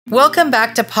Welcome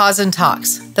back to Paws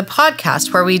Talks, the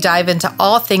podcast where we dive into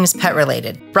all things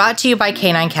pet-related, brought to you by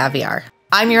Canine Caviar.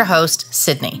 I'm your host,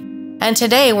 Sydney, and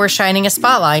today we're shining a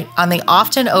spotlight on the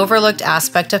often overlooked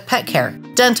aspect of pet care,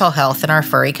 dental health in our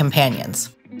furry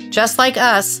companions. Just like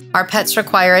us, our pets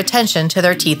require attention to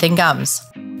their teeth and gums.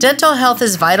 Dental health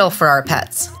is vital for our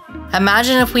pets.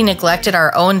 Imagine if we neglected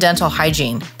our own dental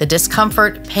hygiene, the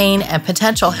discomfort, pain, and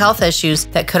potential health issues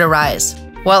that could arise.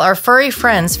 While our furry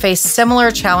friends face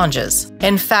similar challenges.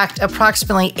 In fact,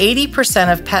 approximately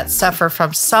 80% of pets suffer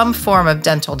from some form of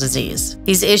dental disease.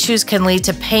 These issues can lead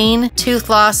to pain, tooth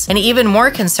loss, and even more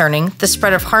concerning, the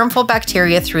spread of harmful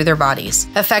bacteria through their bodies,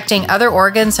 affecting other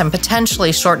organs and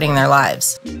potentially shortening their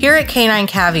lives. Here at Canine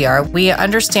Caviar, we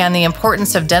understand the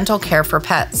importance of dental care for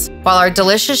pets. While our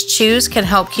delicious chews can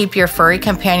help keep your furry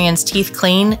companion's teeth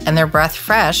clean and their breath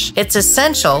fresh, it's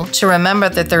essential to remember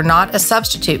that they're not a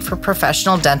substitute for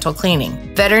professional dental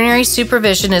cleaning. Veterinary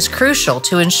supervision is crucial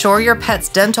to ensure your pet's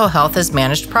dental health is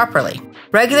managed properly.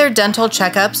 Regular dental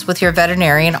checkups with your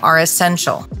veterinarian are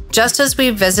essential. Just as we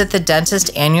visit the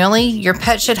dentist annually, your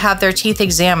pet should have their teeth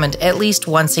examined at least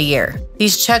once a year.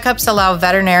 These checkups allow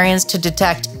veterinarians to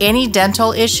detect any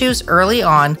dental issues early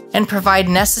on and provide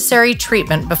necessary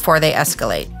treatment before they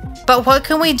escalate. But what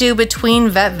can we do between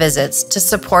vet visits to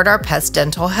support our pet's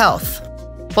dental health?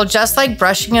 Well, just like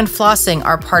brushing and flossing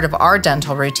are part of our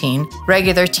dental routine,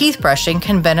 regular teeth brushing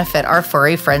can benefit our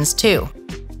furry friends too.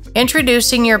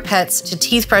 Introducing your pets to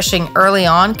teeth brushing early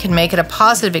on can make it a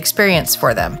positive experience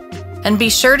for them. And be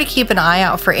sure to keep an eye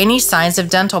out for any signs of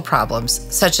dental problems,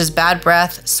 such as bad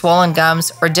breath, swollen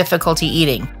gums, or difficulty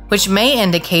eating, which may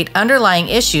indicate underlying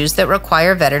issues that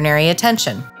require veterinary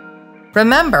attention.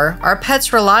 Remember, our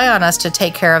pets rely on us to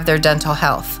take care of their dental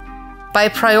health. By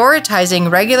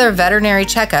prioritizing regular veterinary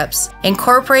checkups,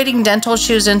 incorporating dental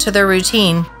chews into their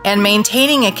routine, and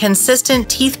maintaining a consistent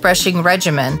teeth brushing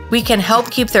regimen, we can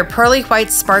help keep their pearly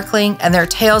whites sparkling and their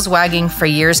tails wagging for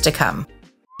years to come.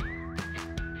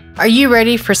 Are you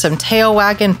ready for some tail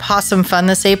wagging possum fun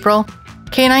this April?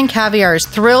 Canine Caviar is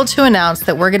thrilled to announce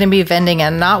that we're going to be vending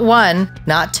at not one,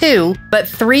 not two, but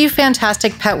 3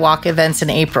 fantastic pet walk events in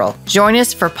April. Join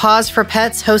us for Paws for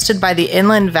Pets hosted by the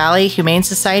Inland Valley Humane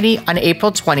Society on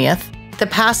April 20th, the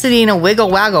Pasadena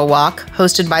Wiggle Waggle Walk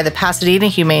hosted by the Pasadena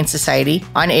Humane Society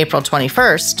on April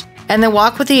 21st, and the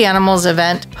Walk with the Animals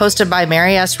event hosted by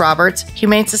Mary S. Roberts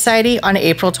Humane Society on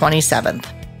April 27th.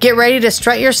 Get ready to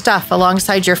strut your stuff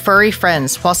alongside your furry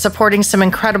friends while supporting some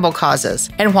incredible causes.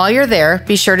 And while you're there,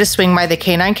 be sure to swing by the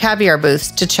Canine Caviar booths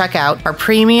to check out our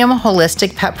premium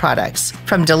holistic pet products.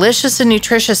 From delicious and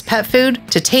nutritious pet food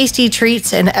to tasty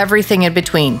treats and everything in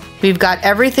between. We've got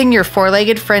everything your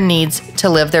four-legged friend needs to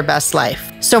live their best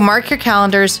life. So mark your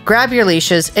calendars, grab your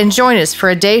leashes, and join us for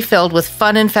a day filled with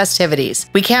fun and festivities.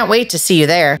 We can't wait to see you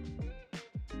there.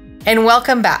 And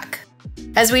welcome back.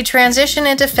 As we transition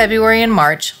into February and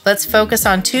March, let's focus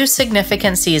on 2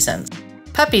 significant seasons,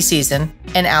 puppy season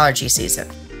and allergy season.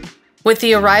 With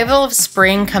the arrival of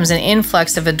spring comes an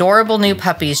influx of adorable new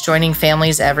puppies joining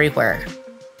families everywhere.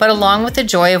 But along with the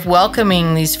joy of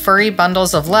welcoming these furry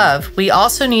bundles of love, we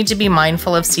also need to be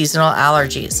mindful of seasonal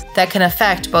allergies that can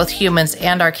affect both humans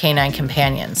and our canine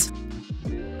companions.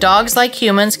 Dogs, like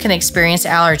humans, can experience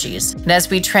allergies, and as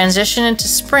we transition into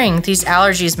spring, these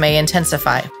allergies may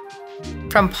intensify.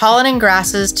 From pollen and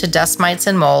grasses to dust mites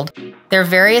and mold, there are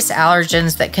various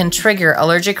allergens that can trigger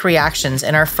allergic reactions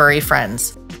in our furry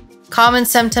friends. Common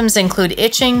symptoms include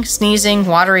itching, sneezing,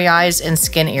 watery eyes, and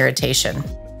skin irritation.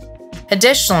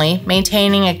 Additionally,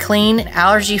 maintaining a clean,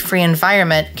 allergy-free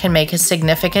environment can make a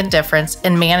significant difference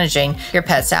in managing your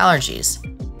pet's allergies.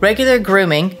 Regular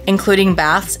grooming, including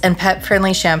baths and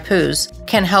pet-friendly shampoos,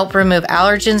 can help remove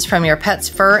allergens from your pet's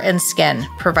fur and skin,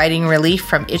 providing relief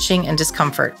from itching and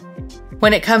discomfort.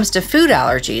 When it comes to food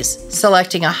allergies,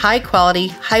 selecting a high-quality,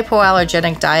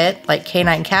 hypoallergenic diet like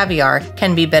Canine Caviar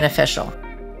can be beneficial.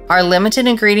 Our limited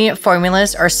ingredient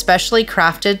formulas are specially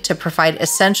crafted to provide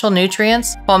essential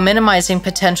nutrients while minimizing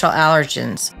potential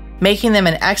allergens, making them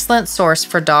an excellent source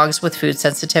for dogs with food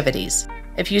sensitivities.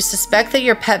 If you suspect that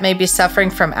your pet may be suffering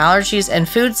from allergies and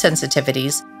food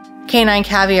sensitivities, Canine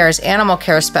Caviar's animal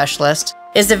care specialist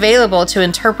is available to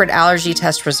interpret allergy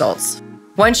test results.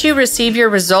 Once you receive your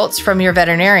results from your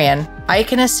veterinarian, I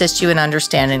can assist you in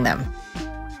understanding them.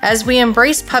 As we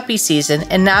embrace puppy season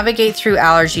and navigate through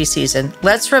allergy season,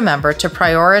 let's remember to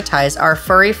prioritize our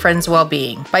furry friends'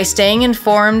 well-being. By staying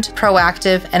informed,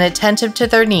 proactive, and attentive to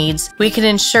their needs, we can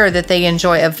ensure that they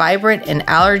enjoy a vibrant and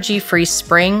allergy-free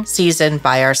spring season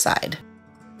by our side.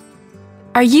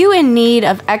 Are you in need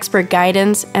of expert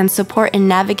guidance and support in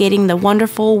navigating the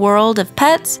wonderful world of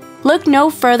pets? Look no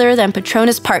further than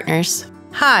Patronus Partners.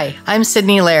 Hi, I'm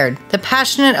Sydney Laird, the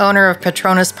passionate owner of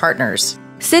Patronus Partners.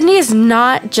 Sydney is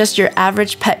not just your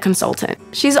average pet consultant.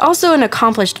 She's also an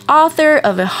accomplished author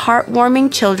of a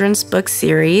heartwarming children's book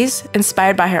series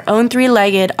inspired by her own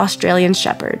three-legged Australian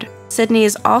Shepherd. Sydney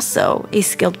is also a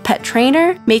skilled pet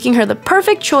trainer, making her the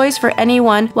perfect choice for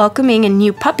anyone welcoming a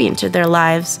new puppy into their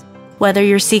lives. Whether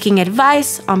you're seeking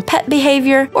advice on pet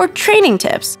behavior or training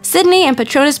tips, Sydney and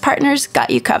Patronus Partners got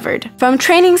you covered. From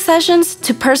training sessions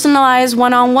to personalized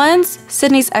one-on-ones,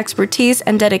 Sydney's expertise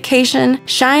and dedication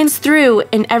shines through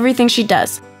in everything she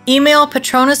does. Email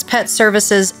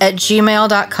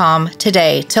patronuspetservices@gmail.com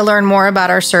today to learn more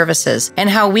about our services and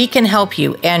how we can help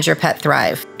you and your pet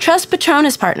thrive. Trust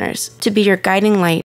Patronus Partners to be your guiding light.